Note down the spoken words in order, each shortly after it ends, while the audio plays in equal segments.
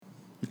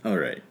All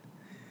right.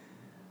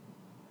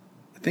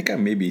 I think I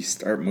maybe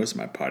start most of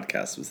my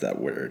podcasts with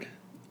that word.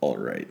 All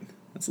right.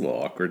 That's a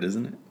little awkward,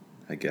 isn't it?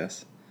 I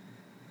guess.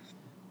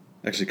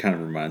 Actually, kind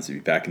of reminds me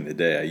back in the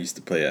day, I used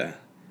to play a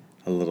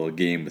little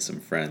game with some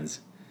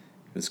friends.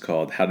 It was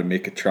called How to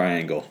Make a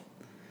Triangle.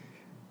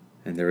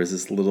 And there was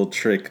this little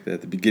trick that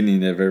at the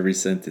beginning of every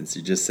sentence,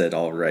 you just said,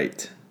 all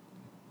right.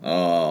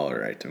 All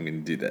right, I'm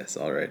going to do this.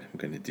 All right, I'm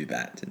going to do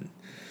that. And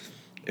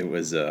it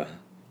was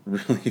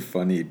really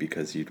funny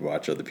because you'd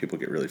watch other people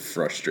get really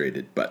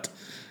frustrated. But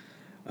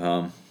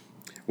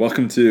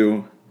welcome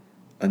to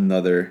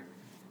another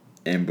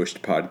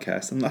Ambushed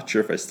podcast. I'm not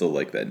sure if I still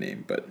like that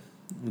name, but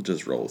we'll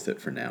just roll with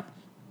it for now.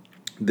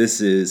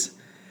 This is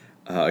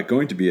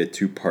going to be a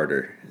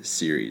two-parter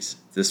series.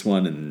 This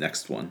one and the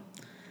next one.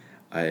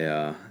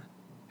 I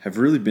have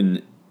really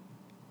been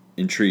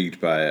intrigued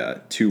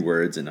by two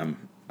words, and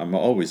I'm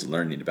always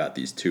learning about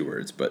these two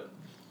words. But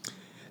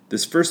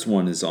this first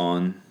one is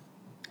on,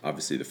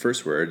 obviously, the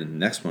first word, and the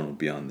next one will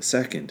be on the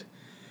second.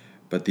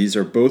 But these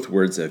are both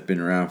words that have been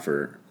around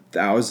for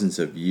thousands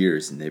of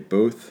years, and they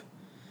both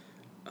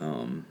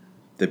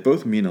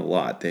mean a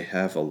lot. They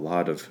have a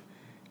lot of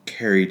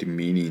carried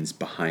meanings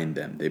behind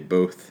them. They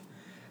both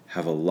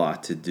have a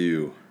lot to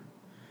do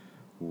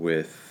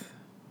with,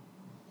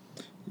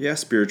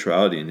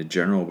 spirituality in a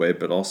general way,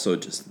 but also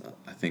just,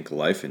 I think,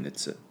 life, and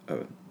it's a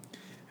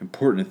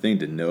important thing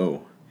to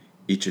know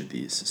each of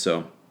these.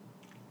 So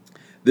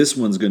this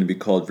one's going to be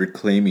called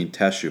Reclaiming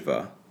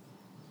Teshuvah,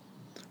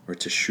 or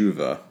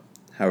Teshuvah,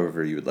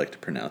 however you would like to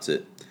pronounce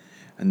it.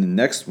 And the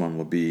next one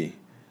will be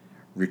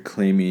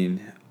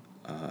Reclaiming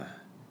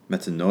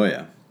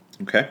Metanoia.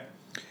 Okay?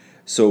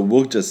 So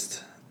we'll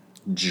just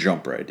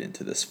jump right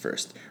into this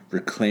first.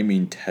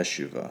 Reclaiming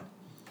Teshuvah.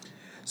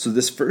 So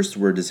this first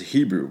word is a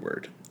Hebrew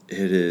word.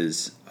 It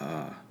is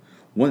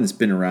one that's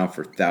been around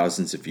for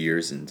thousands of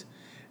years, and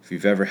if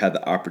you've ever had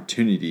the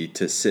opportunity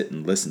to sit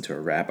and listen to a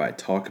rabbi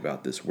talk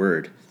about this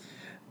word,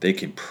 they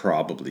can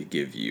probably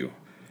give you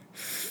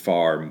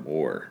far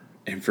more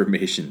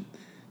information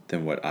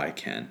than what I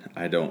can.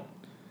 I don't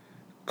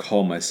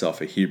call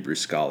myself a Hebrew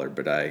scholar,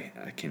 but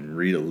I can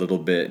read a little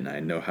bit, and I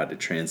know how to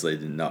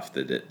translate enough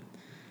that it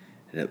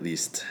at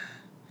least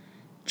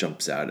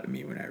jumps out at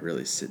me when I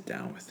really sit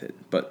down with it.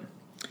 But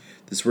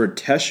this word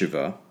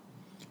teshuvah,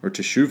 or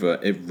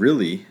teshuvah, it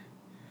really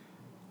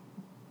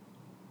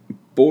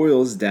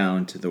boils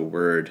down to the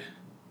word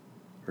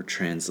or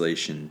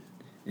translation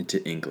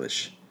into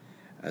English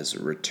as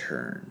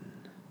return.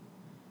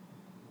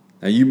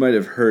 Now you might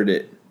have heard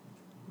it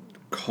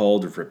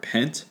called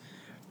repent,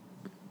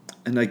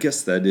 and I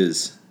guess that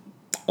is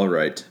all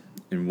right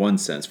in one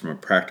sense from a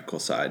practical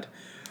side,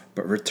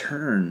 but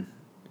return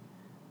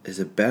is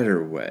a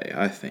better way,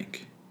 I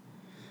think,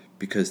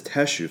 because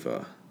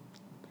teshuvah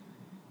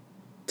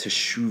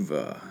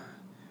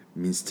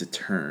means to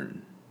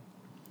turn.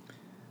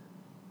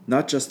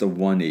 Not just a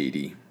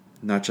 180,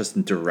 not just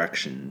in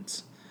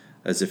directions,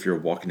 as if you're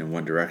walking in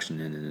one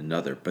direction and in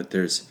another, but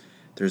there's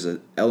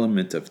an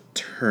element of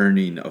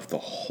turning of the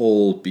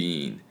whole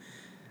being,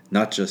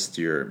 not just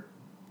your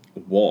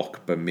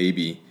walk, but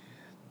maybe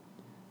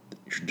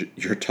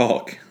your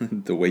talk,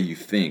 the way you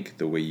think,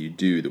 the way you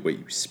do, the way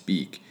you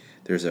speak.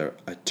 There's a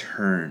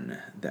turn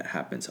that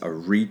happens, a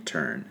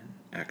return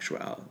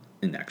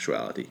in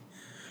actuality,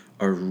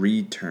 a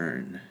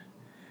return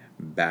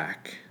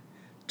back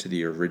to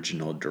the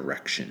original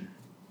direction.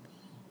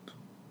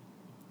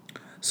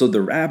 So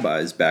the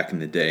rabbis back in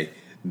the day,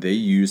 they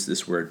used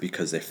this word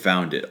because they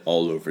found it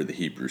all over the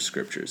Hebrew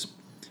scriptures.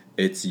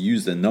 It's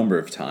used a number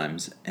of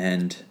times,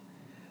 and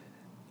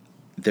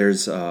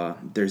there's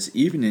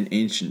even an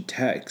ancient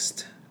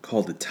text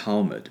called the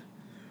Talmud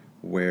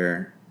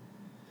where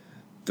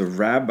the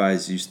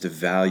rabbis used to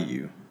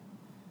value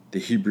the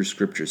Hebrew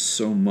scriptures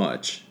so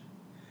much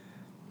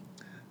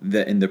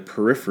that in the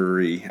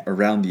periphery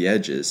around the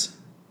edges,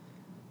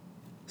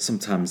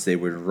 sometimes they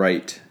would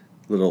write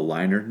little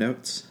liner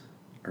notes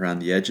around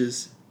the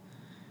edges.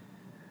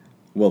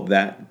 Well,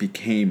 that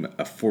became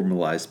a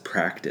formalized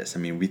practice. I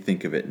mean, we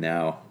think of it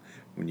now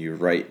when you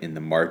write in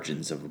the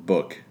margins of a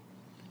book.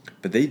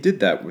 But they did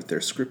that with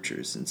their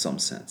scriptures in some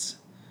sense.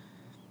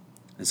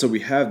 And so we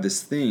have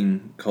this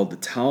thing called the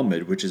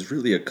Talmud, which is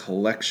really a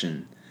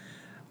collection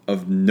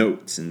of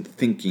notes and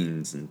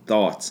thinkings and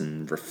thoughts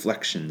and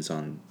reflections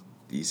on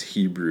these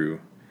Hebrew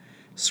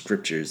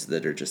scriptures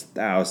that are just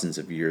thousands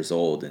of years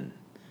old and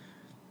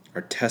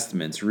are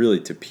testaments really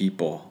to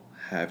people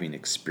having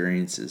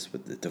experiences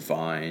with the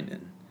divine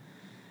and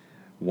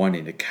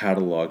wanting to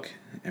catalog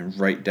and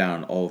write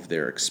down all of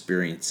their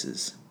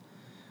experiences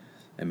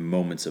and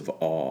moments of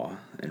awe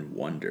and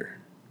wonder.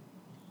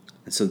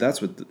 And so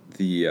that's what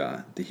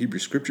the Hebrew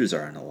scriptures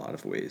are in a lot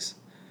of ways.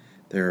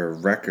 They're a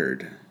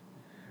record,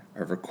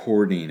 a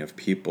recording of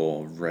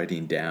people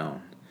writing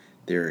down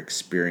their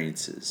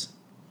experiences.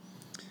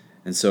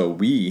 And so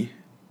we,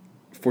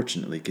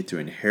 fortunately, get to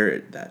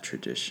inherit that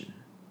tradition.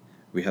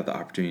 We have the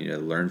opportunity to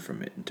learn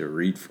from it and to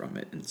read from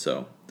it. And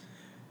so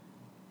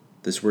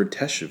this word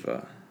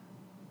teshuvah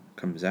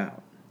comes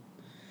out.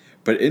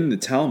 But in the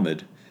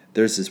Talmud,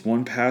 there's this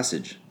one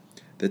passage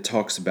that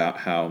talks about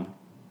how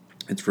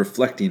it's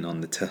reflecting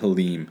on the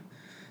Tehillim,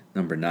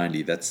 number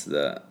 90. That's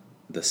the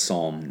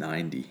Psalm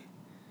 90.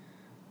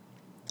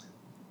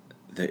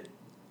 That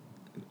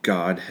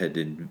God had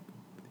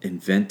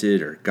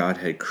invented, or God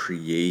had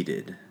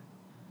created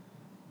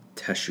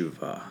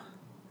Teshuvah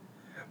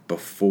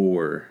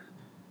before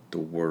the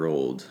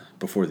world,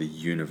 before the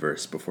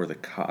universe, before the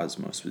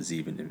cosmos was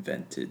even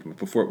invented,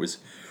 before it was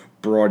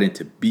brought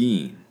into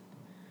being.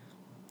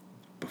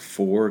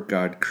 Before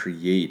God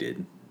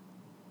created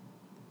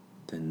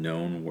the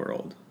known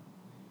world,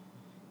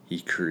 He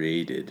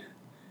created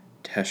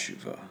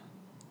Teshuvah.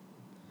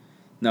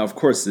 Now, of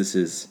course, this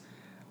is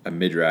a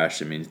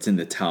midrash. I mean, it's in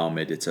the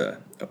Talmud. It's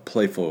a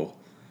playful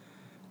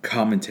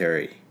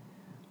commentary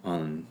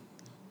on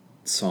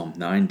Psalm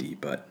 90,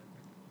 but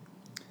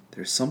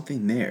there's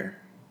something there.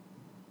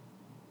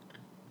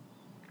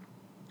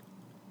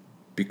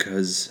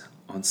 Because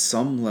on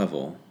some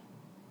level,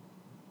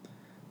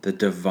 the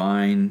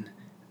divine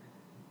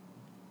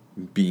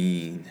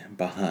being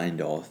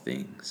behind all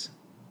things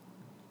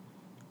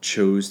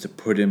chose to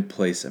put in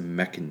place a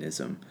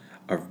mechanism,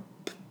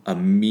 a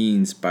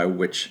means by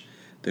which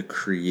the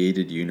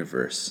created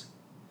universe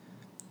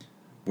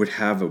would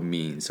have a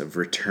means of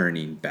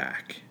returning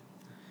back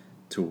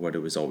to what it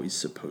was always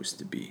supposed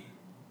to be.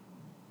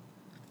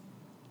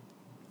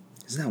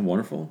 Isn't that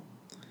wonderful?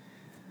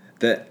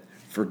 That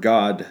for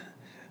God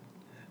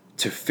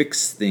to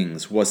fix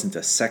things wasn't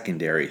a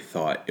secondary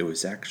thought. It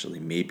was actually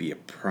maybe a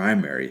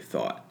primary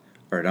thought.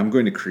 All right, I'm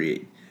going to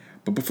create.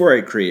 But before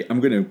I create, I'm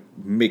going to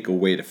make a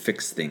way to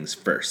fix things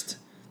first.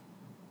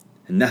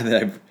 And now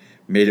that I've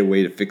made a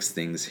way to fix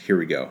things, here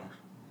we go.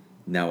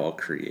 Now I'll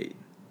create.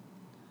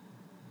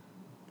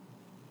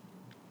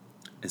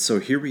 And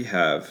so here we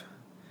have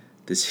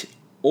this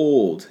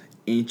old,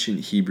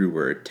 ancient Hebrew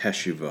word,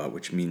 teshuvah,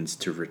 which means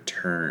to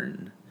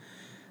return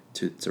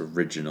to its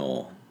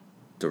original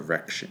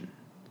direction.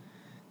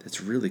 That's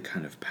really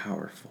kind of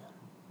powerful.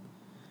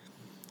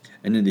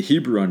 And in the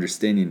Hebrew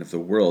understanding of the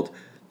world,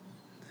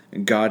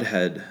 God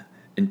had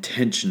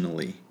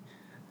intentionally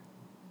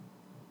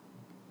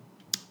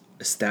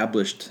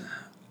established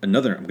I'm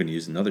going to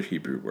use another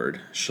Hebrew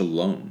word,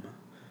 shalom,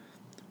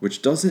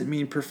 which doesn't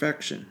mean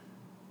perfection,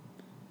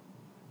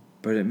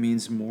 but it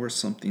means more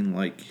something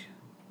like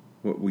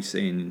what we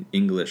say in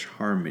English,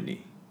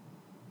 harmony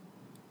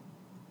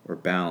or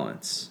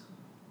balance.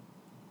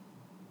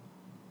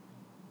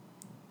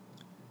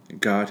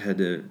 God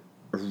had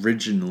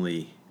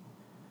originally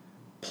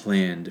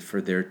planned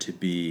for there to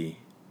be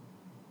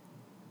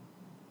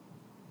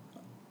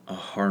a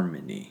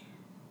harmony,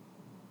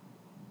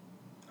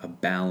 a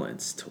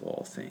balance to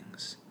all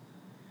things,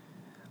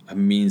 a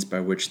means by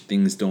which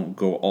things don't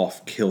go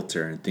off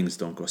kilter and things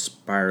don't go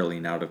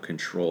spiraling out of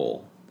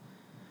control.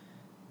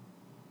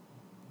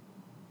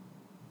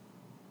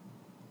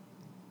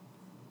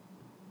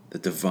 The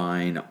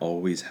divine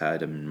always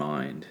had in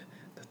mind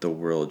that the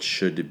world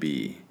should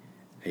be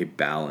a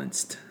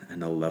balanced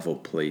and a level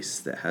place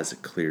that has a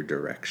clear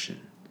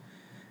direction.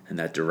 And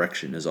that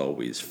direction is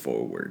always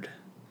forward.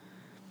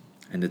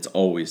 And it's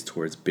always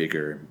towards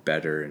bigger and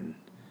better and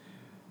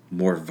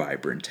more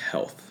vibrant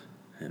health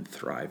and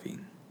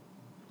thriving.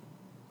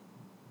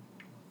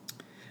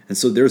 And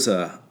so there's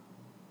a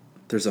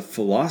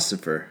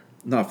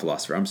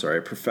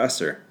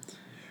professor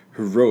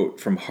who wrote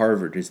from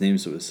Harvard. His name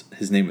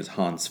was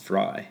Hans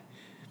Frey.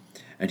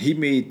 And he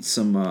made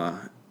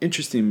some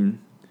interesting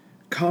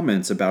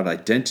comments about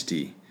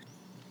identity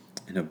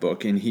in a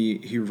book, and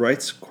he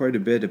writes quite a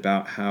bit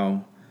about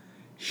how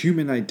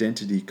human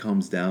identity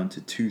comes down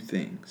to two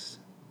things.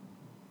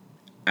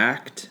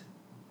 Act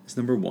is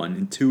number one,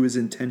 and two is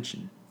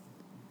intention.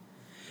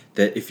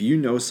 That if you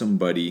know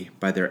somebody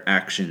by their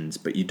actions,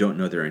 but you don't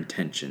know their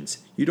intentions,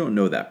 you don't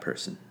know that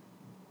person.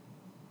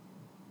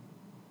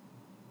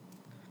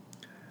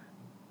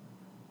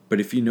 But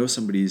if you know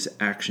somebody's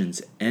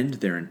actions and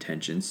their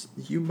intentions,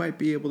 you might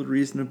be able to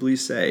reasonably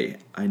say,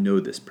 I know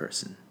this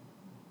person.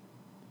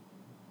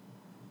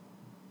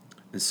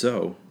 And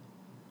so,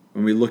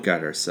 when we look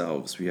at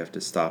ourselves, we have to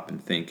stop and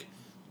think,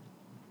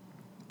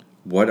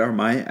 what are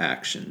my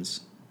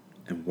actions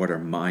and what are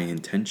my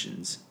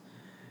intentions?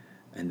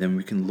 And then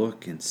we can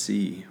look and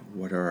see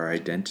what our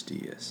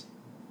identity is.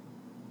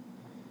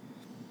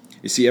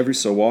 You see, every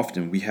so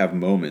often we have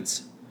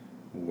moments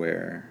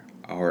where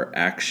our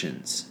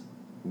actions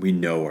we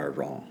know are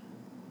wrong.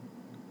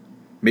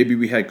 Maybe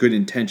we had good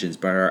intentions,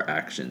 but our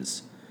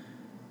actions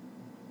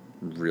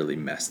really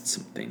messed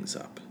some things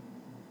up.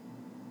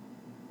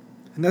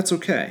 And that's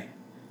okay.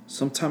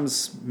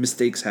 Sometimes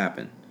mistakes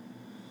happen.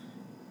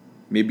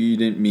 Maybe you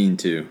didn't mean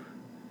to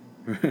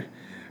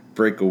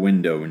break a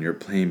window when you're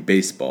playing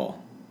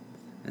baseball,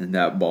 and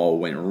that ball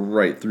went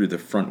right through the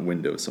front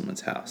window of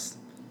someone's house.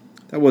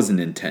 That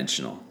wasn't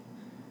intentional.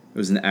 It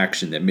was an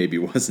action that maybe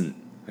wasn't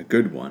a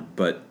good one,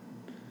 but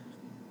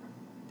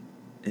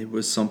it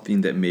was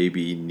something that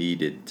maybe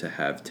needed to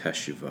have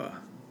teshuvah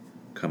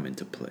come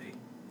into play.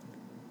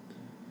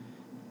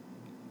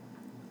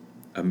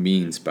 a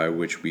means by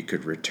which we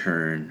could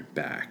return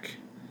back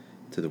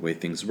to the way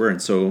things were.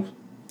 And so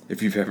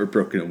if you've ever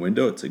broken a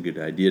window, it's a good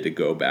idea to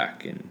go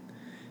back and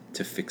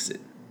to fix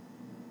it.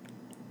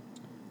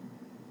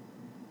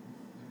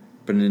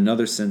 But in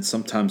another sense,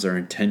 sometimes our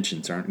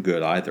intentions aren't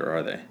good either,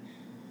 are they?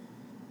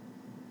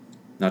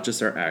 Not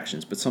just our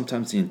actions, but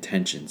sometimes the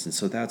intentions. And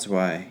so that's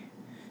why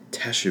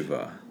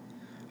teshuvah,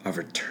 a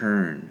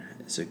return,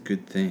 is a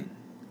good thing.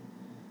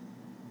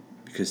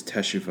 Because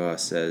teshuvah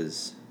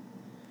says,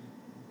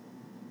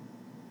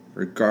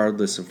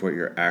 regardless of what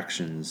your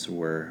actions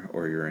were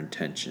or your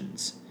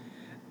intentions,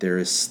 there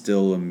is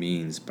still a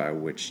means by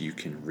which you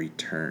can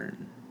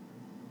return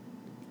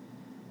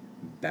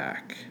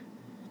back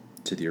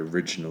to the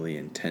originally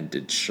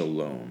intended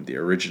shalom, the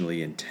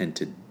originally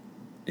intended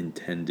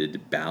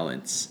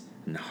balance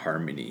and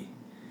harmony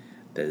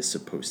that is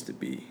supposed to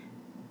be.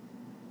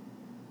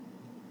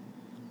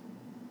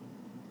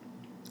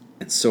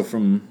 And so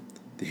from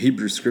the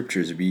Hebrew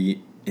Scriptures,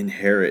 we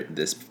inherit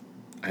this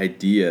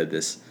idea,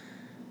 this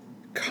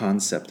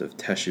concept of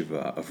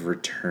teshuvah, of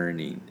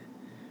returning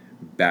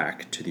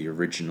back to the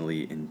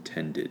originally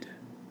intended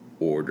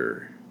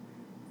order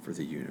for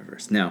the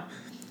universe. Now,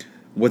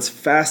 what's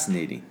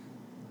fascinating,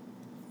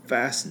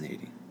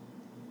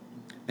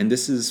 and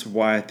this is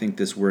why I think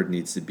this word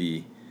needs to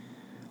be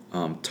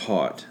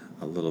taught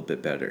a little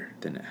bit better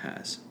than it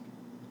has,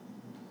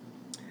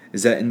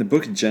 is that in the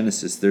book of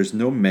Genesis, there's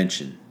no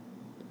mention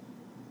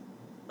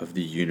of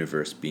the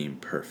universe being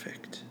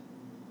perfect.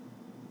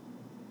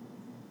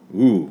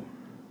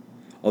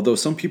 Although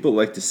some people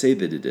like to say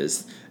that it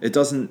is, it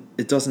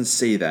doesn't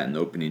say that in the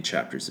opening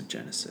chapters of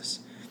Genesis.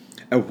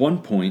 At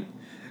one point,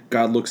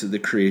 God looks at the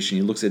creation,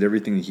 he looks at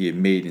everything that he had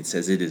made and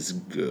says, it is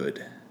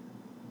good.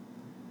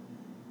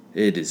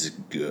 It is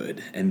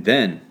good. And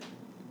then,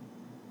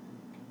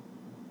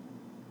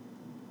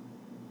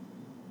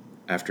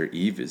 after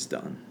Eve is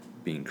done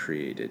being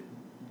created,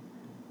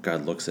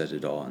 God looks at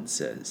it all and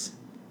says,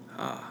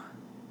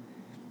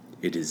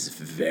 it is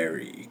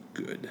very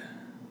good.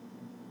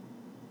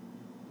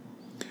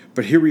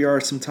 But here we are,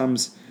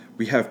 sometimes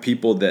we have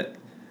people that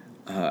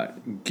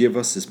give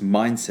us this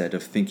mindset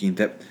of thinking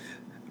that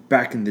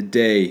back in the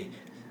day,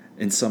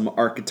 in some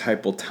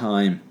archetypal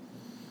time,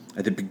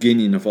 at the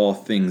beginning of all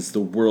things, the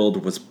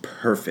world was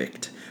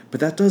perfect. But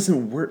that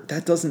doesn't work.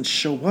 That doesn't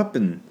show up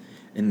in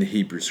the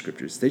Hebrew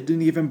Scriptures. They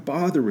didn't even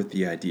bother with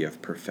the idea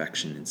of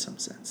perfection in some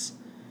sense.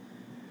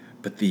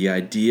 But the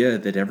idea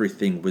that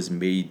everything was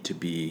made to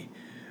be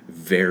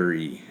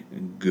very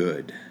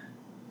good.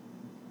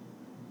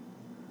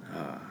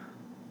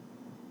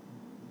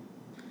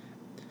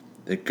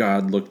 That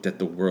God looked at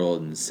the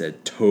world and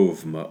said,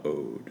 Tov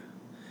Ma'od,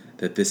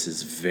 that this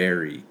is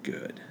very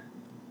good.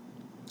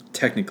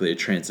 Technically, it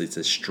translates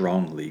as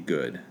strongly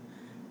good,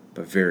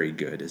 but very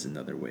good is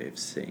another way of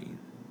saying.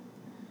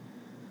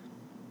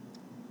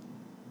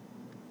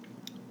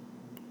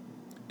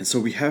 And so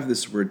we have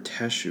this word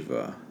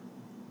teshuvah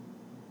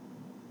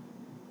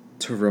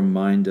to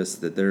remind us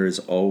that there is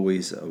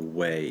always a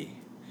way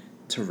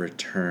to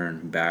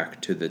return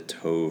back to the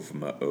Tov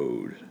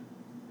Ma'od.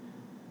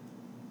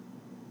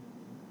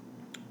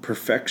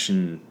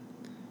 Perfection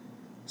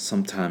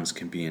sometimes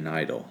can be an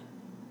idol.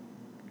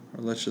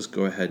 Or let's just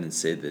go ahead and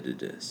say that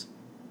it is.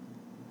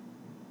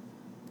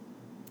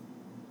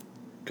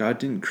 God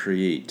didn't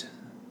create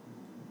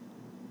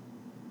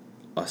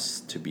us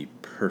to be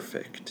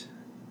perfect.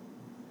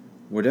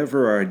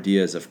 Whatever our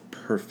ideas of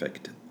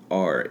perfect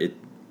are,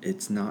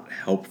 it's not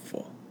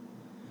helpful.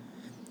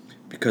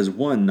 Because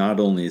one, not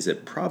only is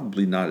it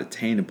probably not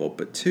attainable,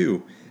 but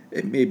two,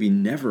 it maybe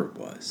never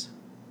was.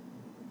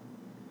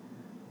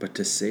 But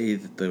to say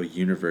that the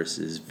universe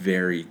is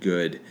very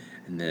good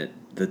and that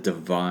the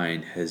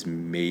divine has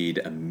made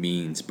a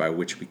means by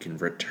which we can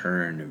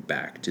return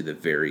back to the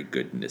very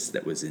goodness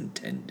that was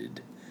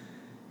intended.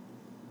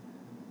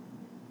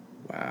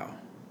 Wow.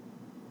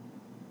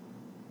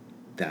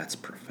 That's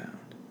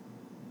profound.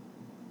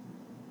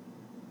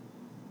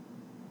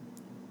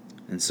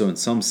 And so in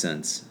some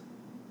sense,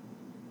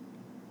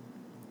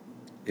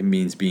 it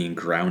means being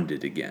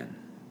grounded again,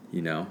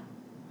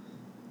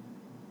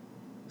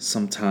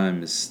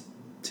 Sometimes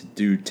to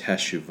do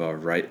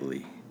teshuvah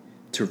rightly,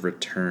 to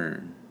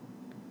return,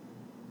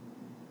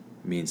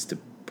 means to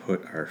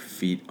put our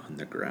feet on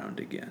the ground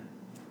again.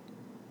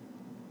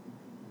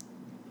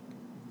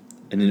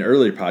 In an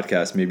earlier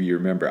podcast, maybe you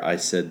remember, I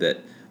said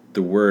that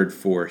the word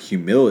for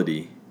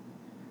humility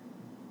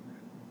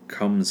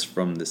comes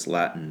from this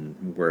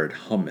Latin word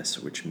humus,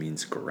 which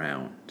means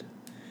ground.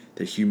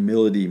 That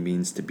humility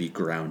means to be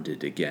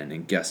grounded again.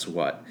 And guess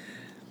what?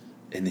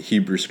 In the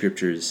Hebrew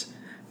Scriptures,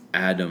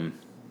 Adam,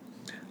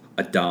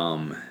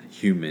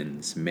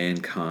 humans,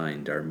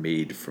 mankind are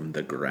made from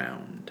the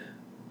ground.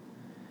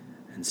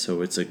 And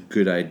so it's a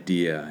good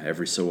idea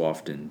every so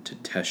often to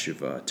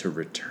teshuvah, to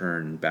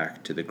return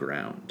back to the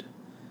ground,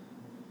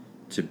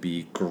 to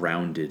be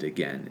grounded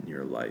again in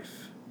your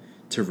life,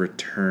 to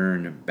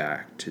return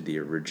back to the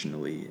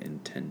originally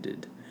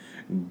intended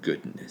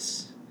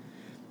goodness.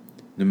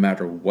 No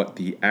matter what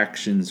the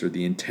actions or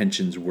the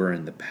intentions were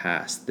in the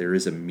past, there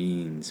is a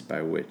means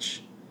by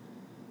which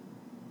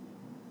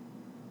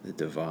the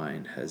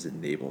divine has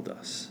enabled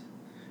us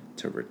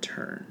to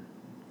return.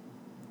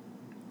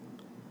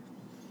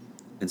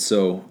 And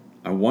so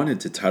I wanted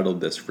to title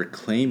this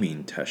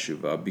Reclaiming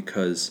Teshuvah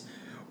because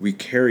we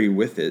carry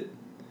with it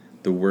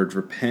the word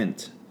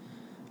repent.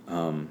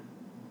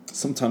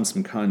 Sometimes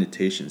some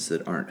connotations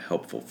that aren't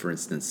helpful. For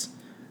instance,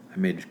 I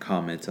made a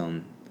comment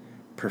on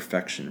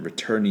perfection,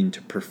 returning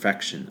to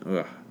perfection.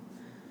 Ugh.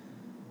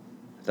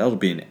 That'll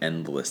be an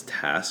endless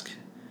task.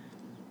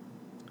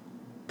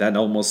 That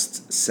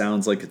almost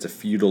sounds like it's a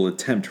futile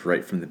attempt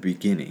right from the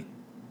beginning.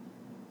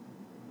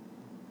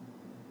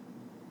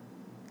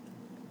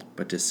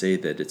 But to say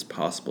that it's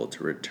possible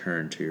to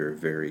return to your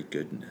very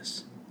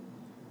goodness,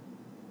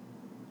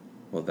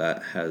 well,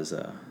 that has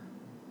a,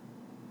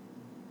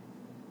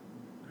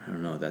 I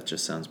don't know, that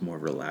just sounds more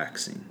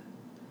relaxing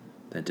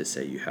than to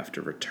say you have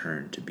to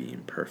return to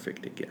being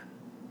perfect again.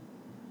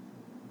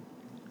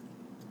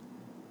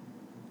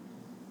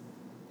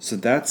 So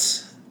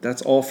that's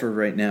all for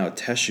right now.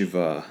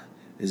 Teshuvah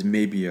is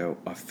maybe a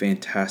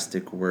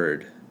fantastic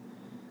word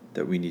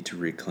that we need to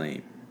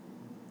reclaim.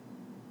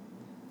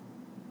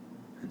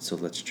 And so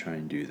let's try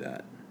and do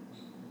that.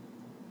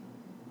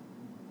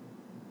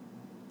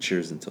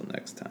 Cheers until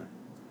next time.